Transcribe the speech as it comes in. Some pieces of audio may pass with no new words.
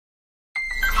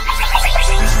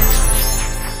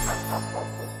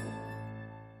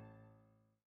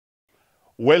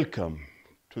Welcome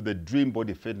to the Dream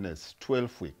Body Fitness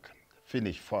 12-week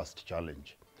Finish Fast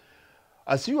Challenge.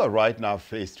 As you are right now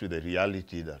faced with the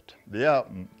reality that there are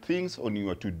things on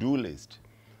your to-do list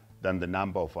than the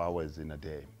number of hours in a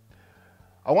day,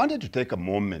 I wanted to take a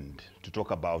moment to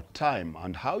talk about time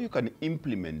and how you can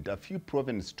implement a few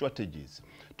proven strategies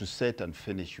to set and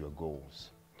finish your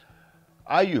goals.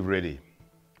 Are you ready?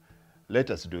 Let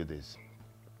us do this.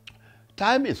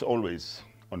 Time is always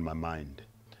on my mind.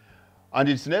 And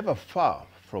it's never far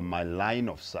from my line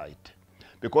of sight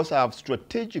because I have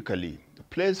strategically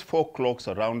placed 4 clocks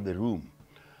around the room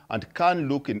and can't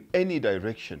look in any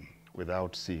direction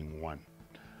without seeing one.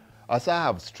 As I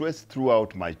have stressed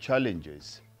throughout my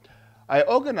challenges, I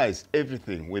organize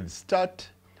everything with start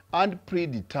and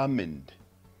predetermined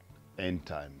end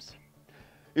times.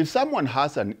 If someone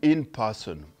has an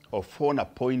in-person or phone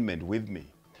appointment with me,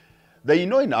 they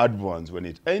know in advance when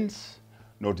it ends,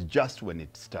 not just when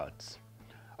it starts.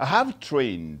 I have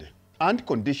trained and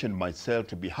conditioned myself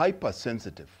to be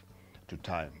hypersensitive to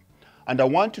time, and I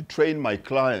want to train my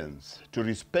clients to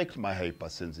respect my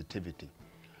hypersensitivity.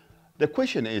 The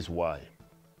question is why?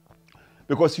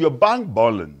 Because your bank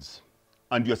balance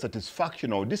and your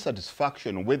satisfaction or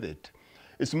dissatisfaction with it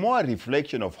is more a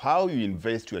reflection of how you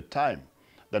invest your time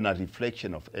than a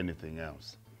reflection of anything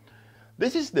else.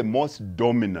 This is the most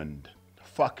dominant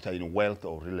factor in wealth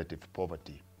or relative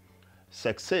poverty.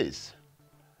 Success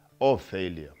or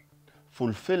failure,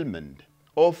 fulfillment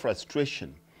or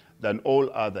frustration than all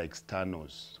other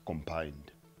externals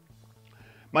combined.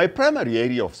 My primary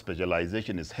area of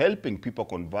specialization is helping people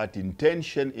convert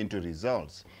intention into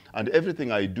results, and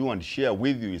everything I do and share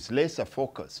with you is laser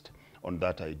focused on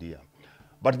that idea.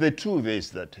 But the truth is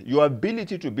that your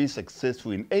ability to be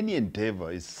successful in any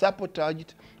endeavor is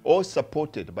sabotaged or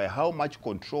supported by how much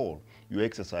control you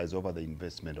exercise over the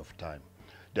investment of time,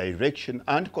 direction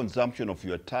and consumption of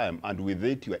your time, and with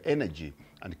it your energy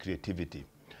and creativity.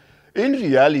 In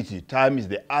reality, time is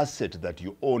the asset that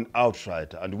you own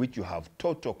outright and which you have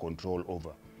total control over.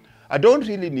 I don't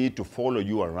really need to follow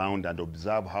you around and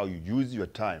observe how you use your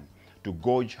time to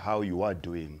gauge how you are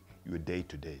doing your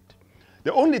day-to-day.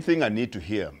 The only thing I need to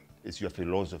hear is your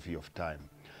philosophy of time.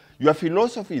 Your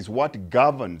philosophy is what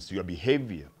governs your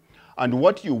behavior and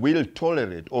what you will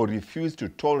tolerate or refuse to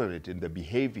tolerate in the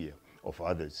behavior of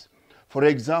others. For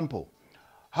example,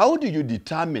 how do you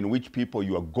determine which people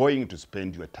you are going to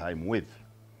spend your time with?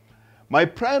 My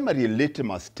primary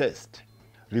litmus test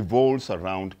revolves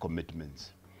around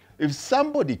commitments. If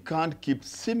somebody can't keep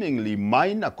seemingly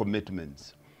minor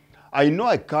commitments, I know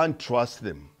I can't trust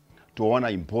them to honor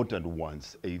important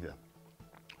ones either.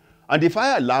 And if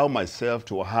I allow myself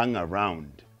to hang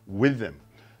around with them,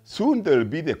 soon they'll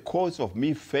be the cause of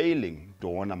me failing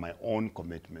to honor my own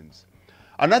commitments.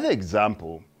 Another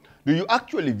example, do you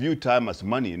actually view time as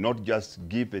money, not just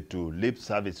give it to lip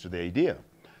service to the idea?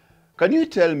 Can you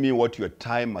tell me what your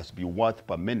time must be worth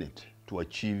per minute to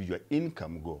achieve your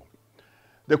income goal?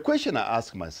 The question I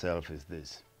ask myself is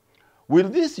this: will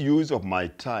this use of my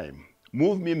time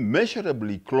move me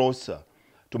measurably closer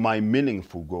to my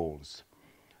meaningful goals?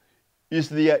 Is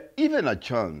there even a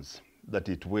chance that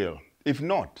it will? If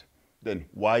not, then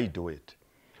why do it?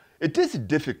 It is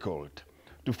difficult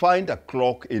to find a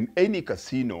clock in any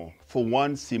casino for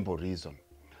one simple reason.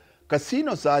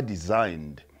 Casinos are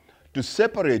designed to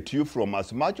separate you from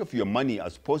as much of your money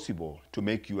as possible to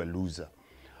make you a loser.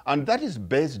 And that is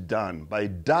best done by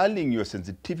dulling your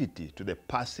sensitivity to the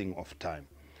passing of time.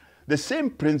 The same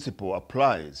principle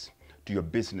applies to your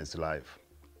business life.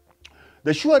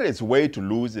 The surest way to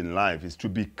lose in life is to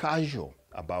be casual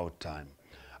about time.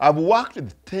 I've worked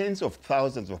with tens of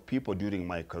thousands of people during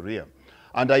my career,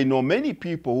 and I know many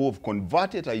people who have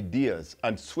converted ideas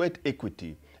and sweat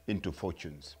equity into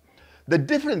fortunes. The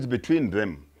difference between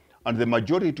them and the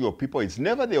majority of people is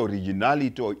never the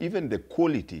originality or even the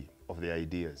quality of the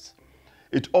ideas.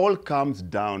 It all comes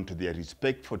down to their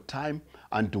respect for time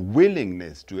and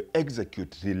willingness to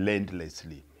execute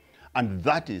relentlessly. And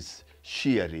that is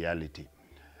sheer reality.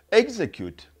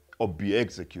 Execute or be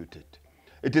executed.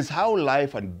 It is how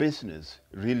life and business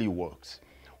really works.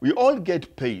 We all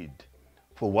get paid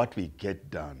for what we get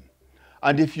done.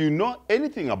 And if you know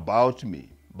anything about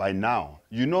me by now,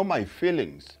 you know my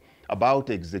feelings about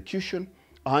execution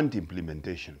and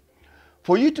implementation.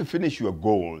 For you to finish your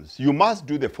goals, you must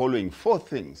do the following 4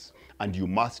 things, and you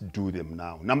must do them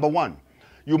now. Number 1,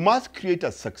 you must create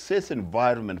a success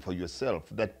environment for yourself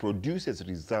that produces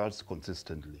results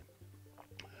consistently.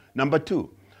 Number 2,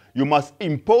 you must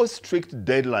impose strict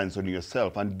deadlines on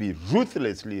yourself and be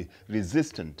ruthlessly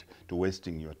resistant to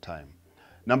wasting your time.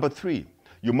 Number 3,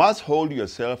 you must hold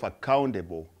yourself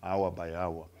accountable hour by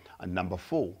hour. And number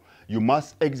 4, you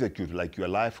must execute like your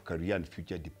life, career, and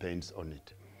future depends on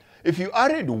it. If you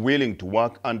aren't willing to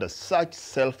work under such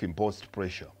self-imposed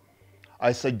pressure,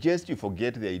 I suggest you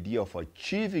forget the idea of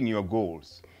achieving your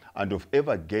goals and of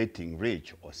ever getting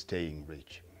rich or staying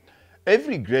rich.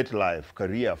 Every great life,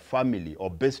 career, family,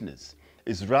 or business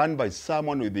is run by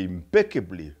someone with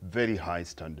impeccably very high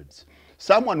standards.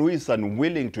 Someone who is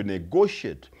unwilling to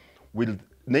negotiate with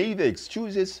neither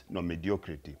excuses nor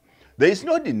mediocrity. There is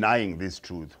no denying this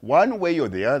truth. One way or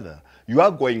the other, you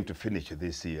are going to finish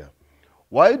this year.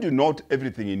 Why do not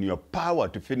everything in your power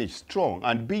to finish strong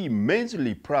and be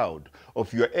immensely proud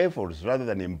of your efforts rather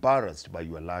than embarrassed by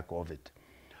your lack of it?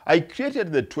 I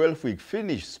created the 12-week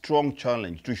Finish Strong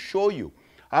Challenge to show you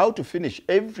how to finish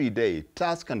every day,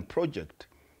 task and project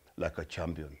like a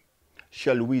champion.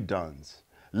 Shall we dance?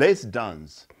 Let's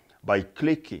dance by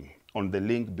clicking on the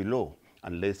link below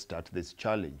and let's start this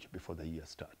challenge before the year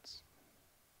starts.